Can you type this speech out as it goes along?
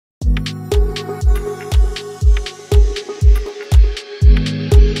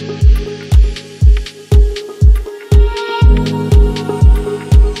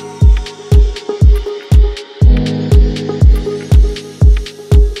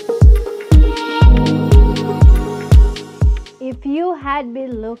you had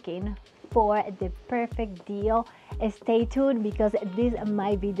been looking for the perfect deal, stay tuned because this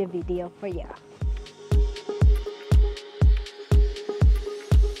might be the video for you.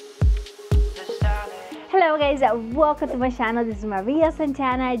 Hello guys, welcome to my channel. This is Maria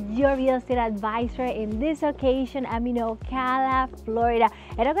Santana, your real estate advisor. In this occasion, I'm in Ocala, Florida,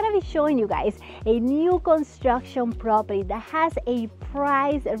 and I'm going to be showing you guys a new construction property that has a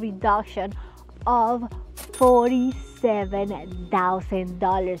price reduction of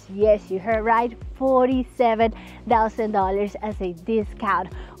 $47,000. Yes, you heard right, $47,000 as a discount.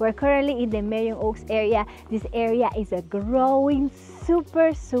 We're currently in the Marion Oaks area. This area is growing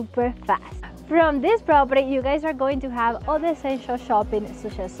super fast. From this property, you guys are going to have all the essential shopping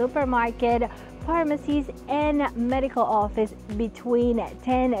such as supermarket, pharmacies, and medical office between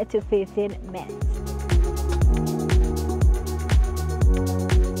 10 to 15 minutes.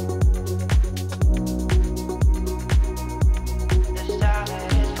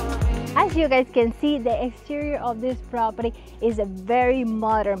 As you guys can see, the exterior of this property is very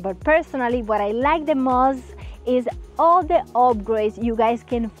modern, but personally what I like the most is all the upgrades you guys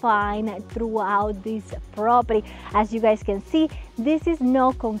can find throughout this property. As you guys can see, this is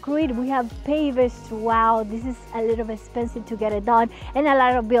no concrete. We have pavers throughout. This is a little bit expensive to get it done, and a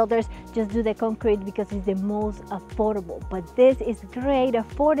lot of builders just do the concrete because it's the most affordable, but this is great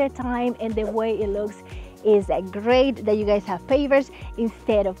for the time, and the way it looks is great that you guys have pavers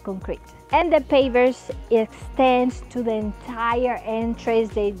instead of concrete. And the pavers extends to the entire entrance.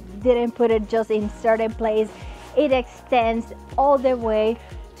 They didn't put it just in certain place. It extends all the way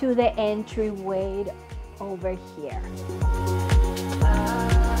to the entryway over here.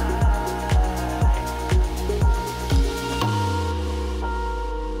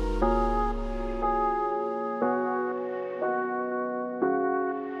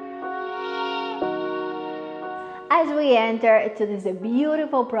 As we enter to this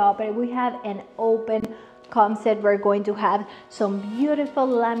beautiful property, we have an open concept. We're going to have some beautiful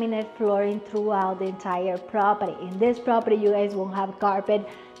laminate flooring throughout the entire property. In this property, you guys won't have carpet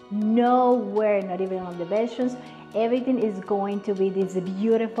nowhere, not even on the bedrooms. Everything is going to be this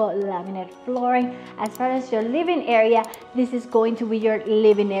beautiful laminate flooring. As far as your living area, this is going to be your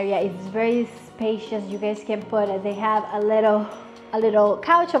living area. It's very spacious. You guys can put, they have a little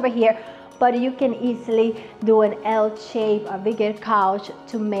couch over here, but you can easily do an L shape, a bigger couch,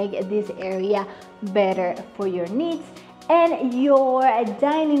 to make this area better for your needs. And your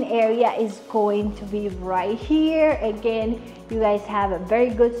dining area is going to be right here. Again, you guys have a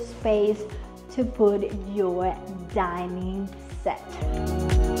very good space to put your dining set.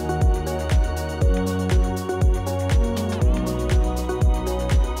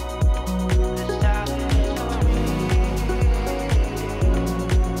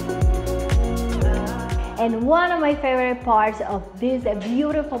 And one of my favorite parts of this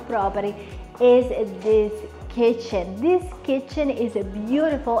beautiful property is this kitchen. This kitchen is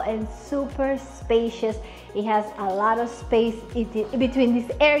beautiful and super spacious. It has a lot of space in between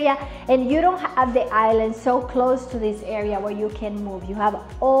this area, and you don't have the island so close to this area where you can move. You have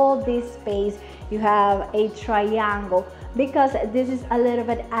all this space. You have a triangle because this is a little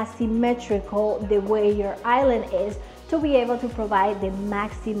bit asymmetrical the way your island is, to be able to provide the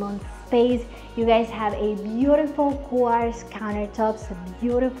maximum space. You guys have a beautiful quartz countertops,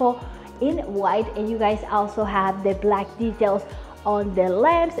 beautiful in white, and you guys also have the black details on the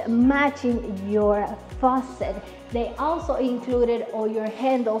lamps matching your faucet. They also included all your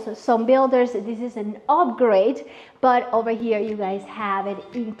handles. Some builders, this is an upgrade, but over here you guys have it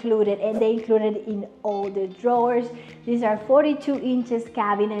included, and they included in all the drawers. These are 42 inches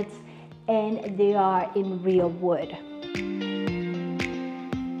cabinets, and they are in real wood.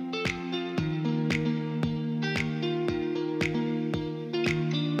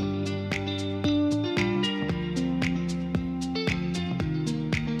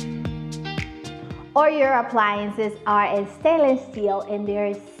 Or your appliances are stainless steel, and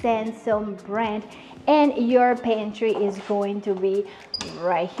they're Sansom brand, and your pantry is going to be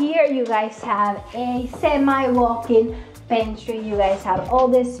right here. You guys have a semi-walk-in pantry. You guys have all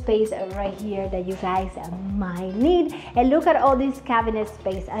this space right here that you guys might need. And look at all this cabinet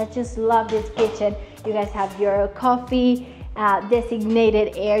space. I just love this kitchen. You guys have your coffee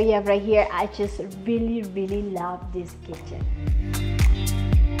designated area right here. I just really love this kitchen.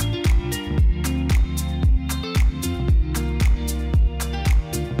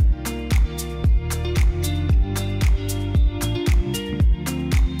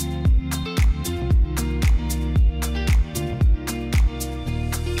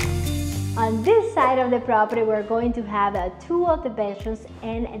 On this side of the property, we're going to have two of the bedrooms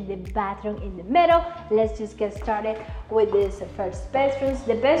and the bathroom in the middle. Let's just get started with this first bedrooms.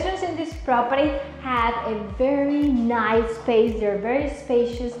 The bedrooms in this property have a very nice space. They're very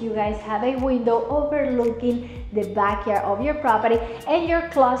spacious. You guys have a window overlooking the backyard of your property, and your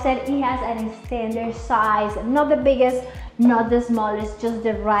closet, it has a standard size, not the biggest, not the smallest, just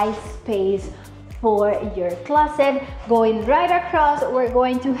the right space for your closet. Going right across, we're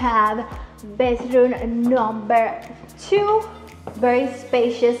going to have bedroom number 2, very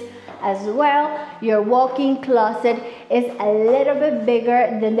spacious as well. Your walk-in closet is a little bit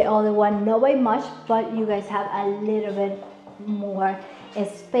bigger than the other one, not by much, but you guys have a little bit more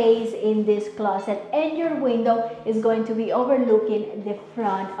space in this closet, and your window is going to be overlooking the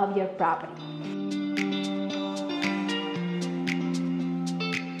front of your property.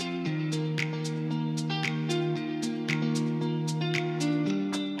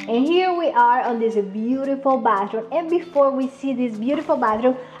 And here we are on this beautiful bathroom, and before we see this beautiful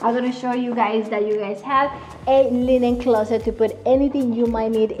bathroom, I'm going to show you guys that you guys have a linen closet to put anything you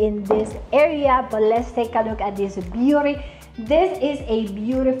might need in this area. But let's take a look at this beauty. This is a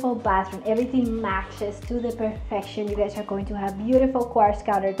beautiful bathroom. Everything matches to the perfection. You guys are going to have beautiful quartz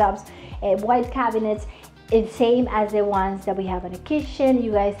countertops and white cabinets. It's same as the ones that we have in the kitchen.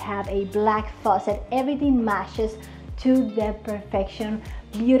 You guys have a black faucet. Everything matches to the perfection.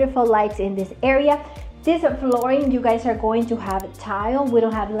 Beautiful lights in this area. This flooring, you guys are going to have tile. We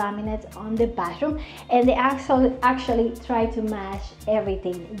don't have laminates on the bathroom, and they actually try to match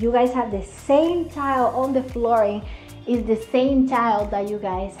everything. You guys have the same tile on the flooring. Is the same tile that you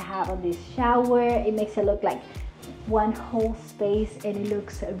guys have on this shower. It makes it look like one whole space, and it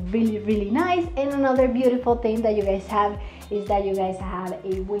looks really nice. And another beautiful thing that you guys have is that you guys have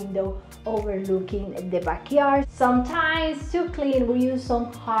a window overlooking the backyard. Sometimes to clean we use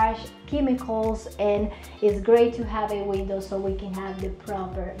some harsh chemicals, and it's great to have a window so we can have the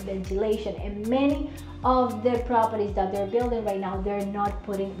proper ventilation. And many of the properties that they're building right now, they're not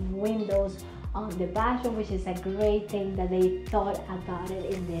putting windows on the bathroom, which is a great thing that they thought about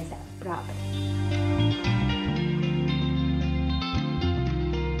it in this property.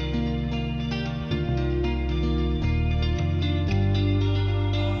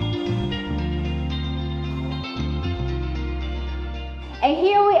 And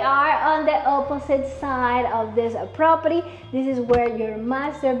here we are on the opposite side of this property. This is where your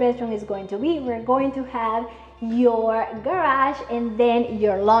master bedroom is going to be. We're going to have your garage and then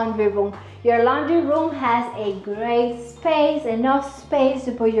your laundry room. Your laundry room has a great space, enough space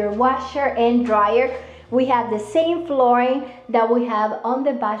to put your washer and dryer. We have the same flooring that we have on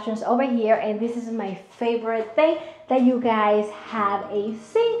the bathrooms over here, and this is my favorite thing, that you guys have a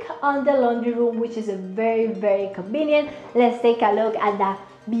sink on the laundry room, which is very convenient. Let's take a look at that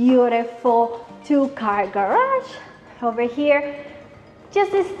beautiful 2-car garage over here.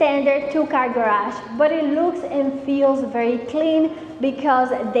 Just a standard 2-car garage, but it looks and feels very clean because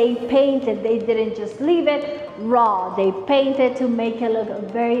they painted. They didn't just leave it raw. They painted to make it look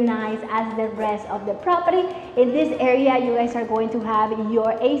very nice as the rest of the property. In this area, you guys are going to have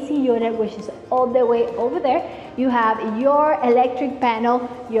your AC unit, which is all the way over there. You have your electric panel,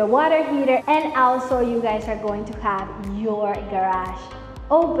 your water heater, and also you guys are going to have your garage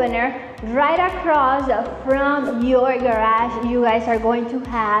opener. Right across from your garage, you guys are going to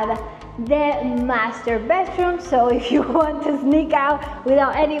have the master bedroom. So if you want to sneak out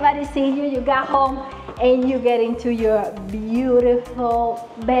without anybody seeing you, you got home and you get into your beautiful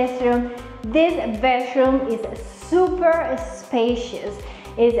bedroom. This bedroom is super spacious.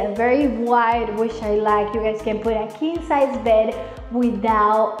 It's a very wide, which I like. You guys can put a king-size bed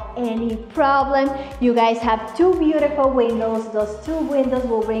without any problem. You guys have 2 beautiful windows. Those 2 windows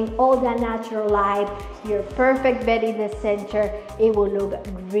will bring all that natural light. Your perfect bed in the center. It will look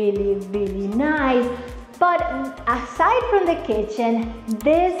really nice. But aside from the kitchen,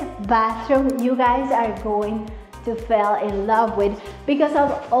 this bathroom you guys are going to fall in love with because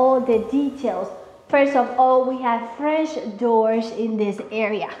of all the details. First of all, we have French doors in this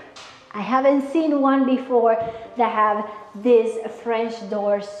area. I haven't seen one before that have this French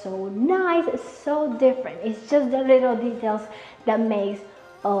door so nice, so different. It's just the little details that makes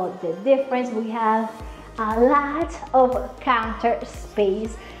all the difference. We have a lot of counter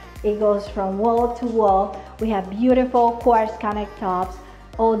space. It goes from wall to wall. We have beautiful quartz countertops,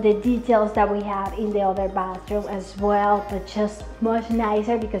 all the details that we have in the other bathroom as well, but just much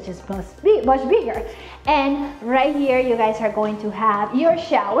nicer because it's much bigger. And right here you guys are going to have your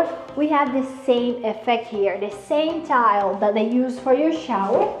shower. We have the same effect here, the same tile that they use for your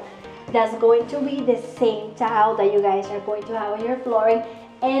shower. That's going to be the same tile that you guys are going to have on your flooring.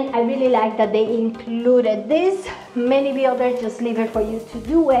 And I really like that they included this. Many builders just leave it for you to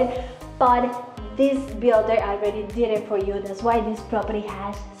do it, but this builder already did it for you. That's why this property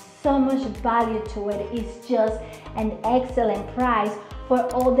has so much value to it. It's just an excellent price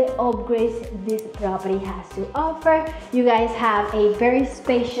for all the upgrades this property has to offer. You guys have a very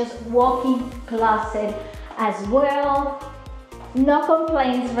spacious walk-in closet as well. No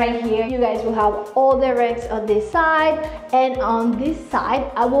complaints right here. You guys will have all the racks on this side, and on this side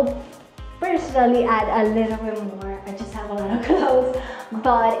I will personally add a little bit more. I just have a lot of clothes,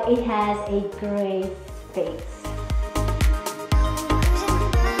 but it has a great space.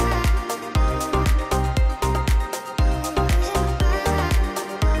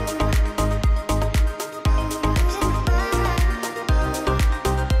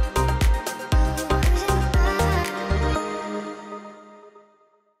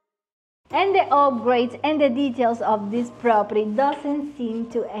 And the upgrades and the details of this property doesn't seem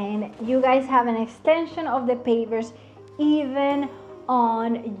to end. You guys have an extension of the pavers even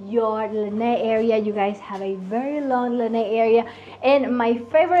on your lanai area. You guys have a very long lanai area, and my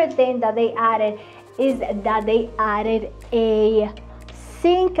favorite thing that they added is that they added a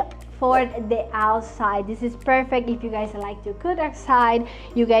sink for the outside. This is perfect if you guys like to cook outside.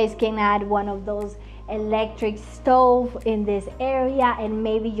 You guys can add one of those electric stove in this area and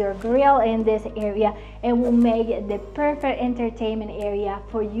maybe your grill in this area, and will make the perfect entertainment area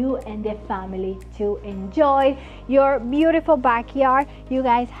for you and the family to enjoy your beautiful backyard. You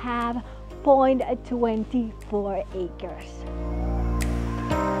guys have 0.24 acres.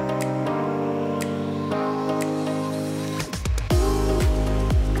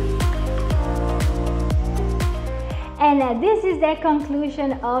 And this is the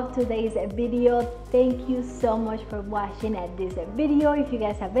conclusion of today's video. Thank you so much for watching this video. If you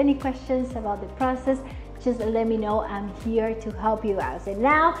guys have any questions about the process, just let me know. I'm here to help you out. So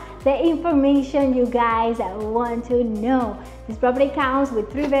now, the information you guys want to know. This property comes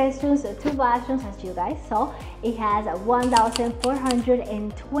with 3 bedrooms, 2 bathrooms, as you guys saw. It has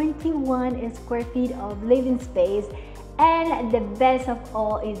 1,421 square feet of living space. And the best of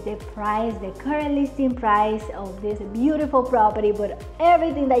all is the price, the current listing price of this beautiful property. But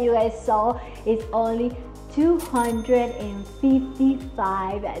everything that you guys saw is only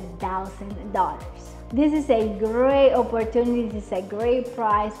 $255,000. This is a great opportunity. This is a great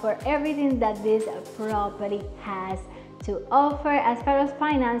price for everything that this property has to offer. As far as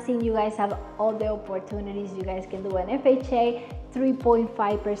financing, you guys have all the opportunities. You guys can do an FHA,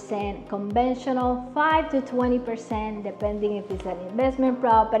 3.5%, conventional 5 to 20%, depending if it's an investment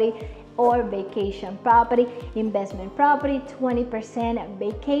property or vacation property. Investment property 20%,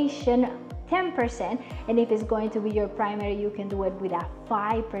 vacation 10%, and if it's going to be your primary, you can do it with a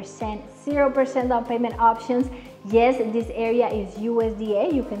 5%, 0% down payment options. Yes, this area is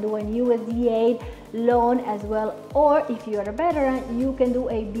USDA. You can do an USDA loan as well, or if you're a veteran, you can do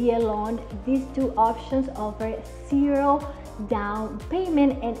a VA loan. These 2 options offer 0 down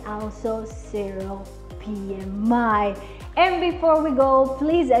payment and also 0 PMI. And before we go,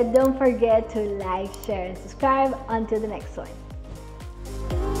 please don't forget to like, share, and subscribe. Until the next one.